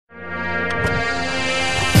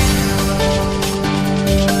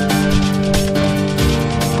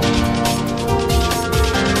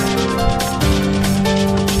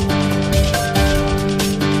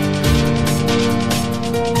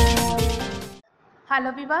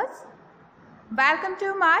Hello viewers, welcome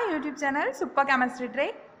to my YouTube channel super chemistry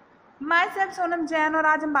trick. मैं self Sonam Jain और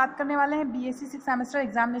आज हम बात करने वाले हैं B.Sc 6 सेमेस्टर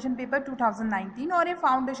एग्जामिनेशन पेपर 2019 और ये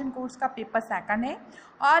फाउंडेशन कोर्स का पेपर सेकंड है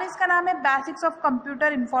और इसका नाम है basics of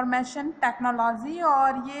computer information technology.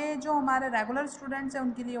 और ये जो हमारे रेगुलर स्टूडेंट्स हैं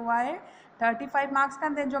उनके लिए हुआ है 35 मार्क्स का।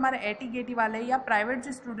 देन जो हमारे एटी गेटी वाले या प्राइवेट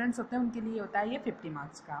जो स्टूडेंट्स होते हैं उनके लिए होता है ये 50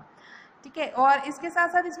 मार्क्स का। ठीक है, और इसके साथ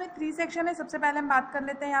साथ इसमें 3 सेक्शन है। सबसे पहले हम बात कर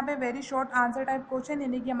लेते हैं यहाँ पे very short answer type question,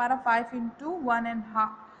 यानी कि हमारा 5 इंटू 1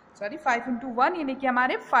 यानी कि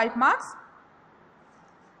हमारे 5 मार्क्स।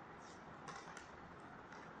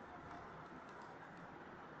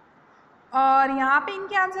 और यहाँ पे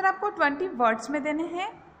इनके आंसर आपको 20 वर्ड्स में देने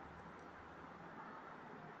हैं।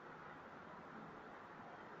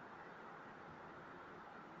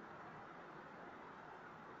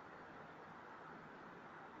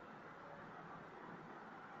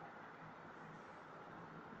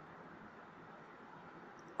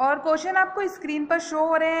 और क्वेश्चन आपको स्क्रीन पर शो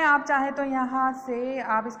हो रहे हैं, आप चाहे तो यहाँ से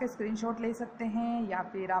आप इसका स्क्रीनशॉट ले सकते हैं या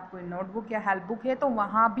फिर आप कोई नोटबुक या हेल्प बुक है तो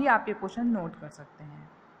वहाँ भी आप ये क्वेश्चन नोट कर सकते हैं।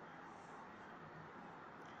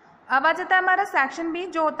 अब आ जाता है हमारा सेक्शन बी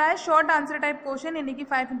जो होता है शॉर्ट आंसर टाइप क्वेश्चन, यानी कि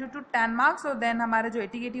 5 इंटू 2 10 मार्क्स। और देन हमारा जो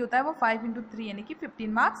एटी होता है वो 5 इंटू 3 यानी कि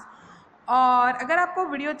 15 मार्क्स। और अगर आपको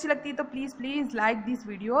वीडियो अच्छी लगती है तो please like this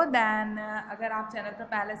video. Then अगर आप चैनल पर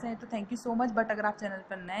पहले से हैं तो thank you so much, but अगर आप चैनल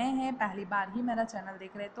पर नए हैं, पहली बार ही मेरा चैनल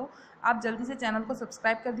देख रहे हैं तो आप जल्दी से चैनल को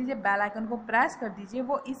सब्सक्राइब कर दीजिए, बेल आइकन को प्रेस कर दीजिए।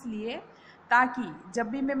 वो इसलिए ताकि जब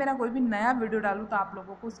भी मैं मेरा कोई भी नया वीडियो डालूँ तो आप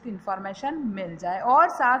लोगों को उसकी इन्फॉर्मेशन मिल जाए। और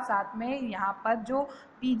साथ साथ में यहाँ पर जो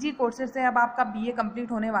पीजी कोर्सेज है, अब आपका बीए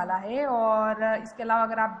कंप्लीट होने वाला है और इसके अलावा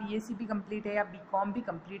अगर आप बीएससी भी कंप्लीट है या बीकॉम भी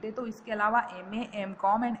कंप्लीट है तो इसके अलावा MA,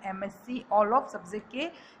 MCom and MSc all of subject के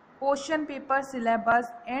क्वेश्चन पेपर,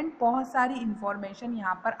 सिलेबस एंड बहुत सारी इन्फॉर्मेशन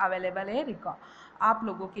यहाँ पर अवेलेबल है आप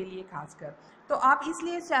लोगों के लिए खासकर। तो आप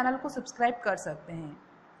इसलिए इस चैनल को सब्सक्राइब कर सकते हैं।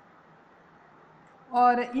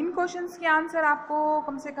 और इन क्वेश्चंस के आंसर आपको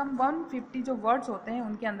कम से कम 150 जो वर्ड्स होते हैं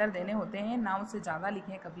उनके अंदर देने होते हैं, ना उससे ज़्यादा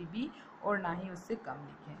लिखें कभी भी और ना ही उससे कम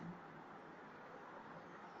लिखें।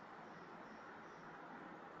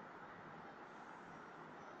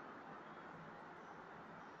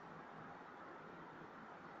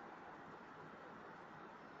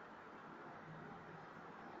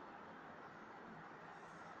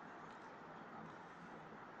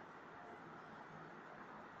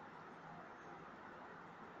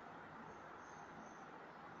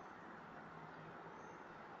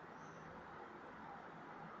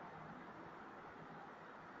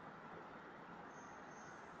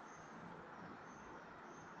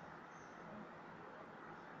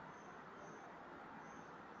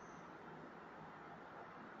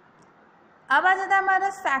 अब आ जाता है हमारा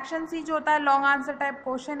सेक्शन सी जो होता है लॉन्ग आंसर टाइप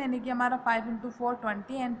क्वेश्चन, यानी कि हमारा 5 इंटू 4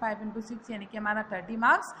 20 एंड 5 इंटू 6 यानी कि हमारा 30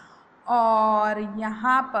 मार्क्स। और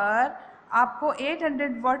यहाँ पर आपको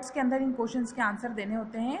 800 वर्ड्स के अंदर इन क्वेश्चंस के आंसर देने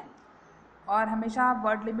होते हैं। और हमेशा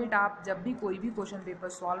वर्ड लिमिट, आप जब भी कोई भी क्वेश्चन पेपर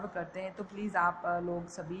सॉल्व करते हैं तो प्लीज़ आप लोग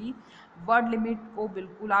सभी वर्ड लिमिट को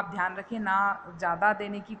बिल्कुल आप ध्यान रखें, ना ज़्यादा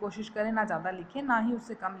देने की कोशिश करें, ना ज़्यादा लिखें, ना ही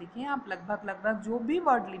उससे कम लिखें। आप लगभग जो भी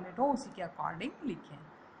वर्ड लिमिट हो उसी के अकॉर्डिंग लिखें।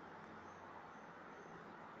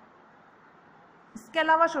 इसके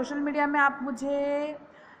अलावा सोशल मीडिया में आप मुझे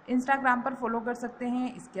इंस्टाग्राम पर फॉलो कर सकते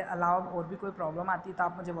हैं। इसके अलावा और भी कोई प्रॉब्लम आती है तो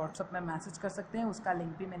आप मुझे व्हाट्सएप में मैसेज कर सकते हैं, उसका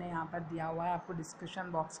लिंक भी मैंने यहाँ पर दिया हुआ है आपको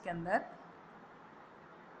डिस्क्रिप्शन बॉक्स के अंदर,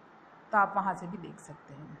 तो आप वहाँ से भी देख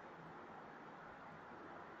सकते हैं।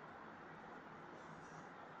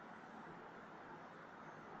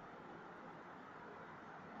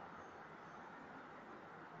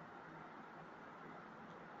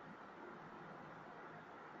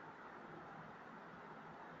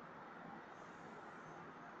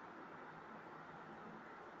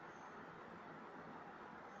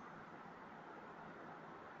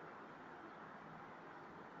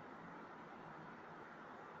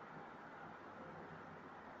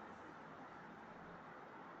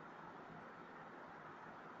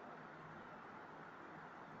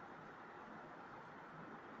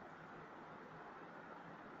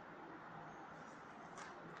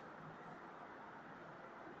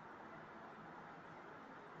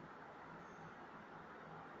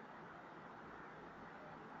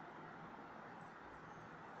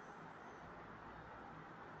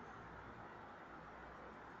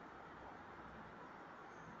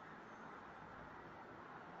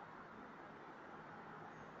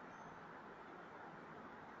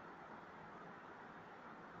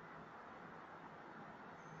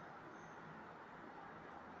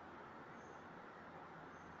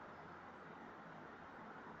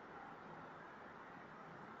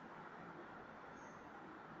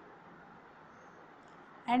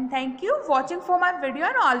 And thank you watching for my video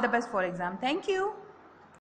and all the best for exam. Thank you.